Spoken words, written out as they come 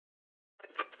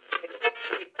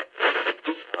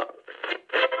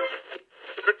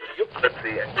That's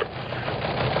the end.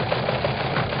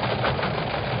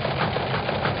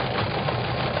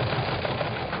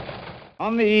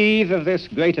 On the eve of this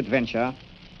great adventure,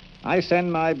 I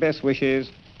send my best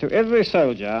wishes to every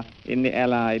soldier in the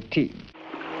Allied team.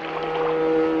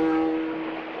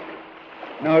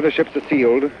 Now the ships are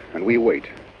sealed, and we wait.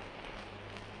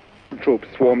 Troops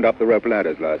swarmed up the rope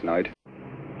ladders last night.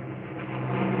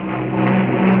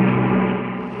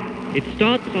 It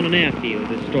starts on an airfield,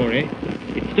 this story.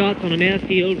 It starts on an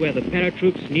airfield where the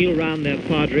paratroops kneel round their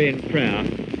padre in prayer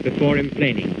before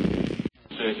emplaning.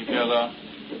 Say together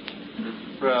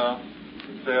this prayer.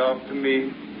 Say after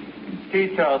me.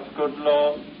 Teach us, good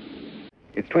Lord.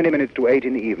 It's 20 minutes to 8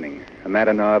 in the evening. A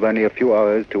matter now of only a few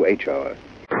hours to H hour.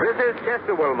 This is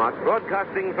Chester Wilmot,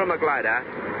 broadcasting from a glider,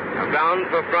 bound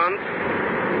for France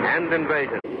and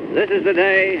invasion. This is the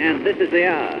day and this is the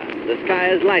hour. The sky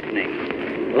is lightening.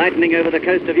 Lightening over the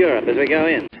coast of Europe as we go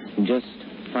in. Just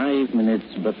 5 minutes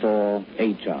before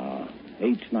H hour.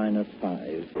 H minus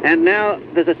 5. And now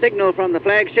there's a signal from the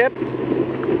flagship. All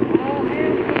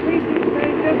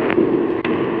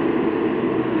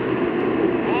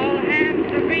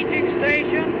hands to beaching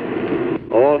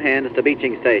station. All hands to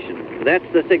beaching station. That's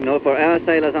the signal for our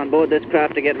sailors on board this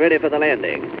craft to get ready for the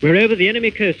landing. We're over the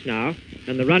enemy coast now,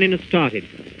 and the run-in has started.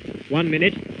 1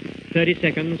 minute, 30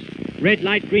 seconds. Red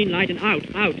light, green light, and out.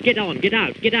 Get on, get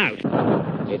out.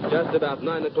 It's just about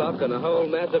 9 o'clock, and a whole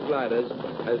mass of gliders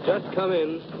has just come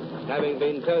in, having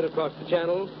been towed across the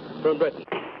channel from Britain.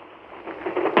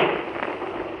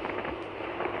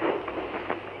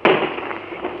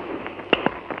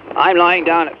 I'm lying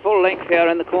down at full length here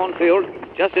in the cornfield.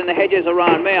 Just in the hedges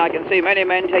around me, I can see many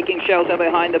men taking shelter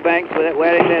behind the banks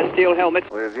wearing their steel helmets.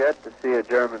 We've yet to see a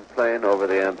German plane over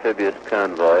the amphibious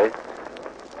convoy,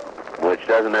 which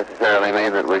doesn't necessarily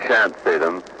mean that we shan't see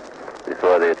them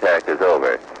before the attack is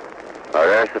over. Our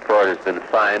air support has been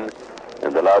fine,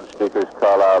 and the loudspeakers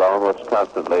call out almost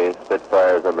constantly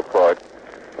Spitfires on the port,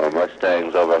 or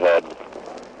Mustangs overhead,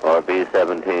 or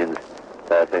B-17s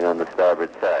passing on the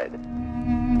starboard side.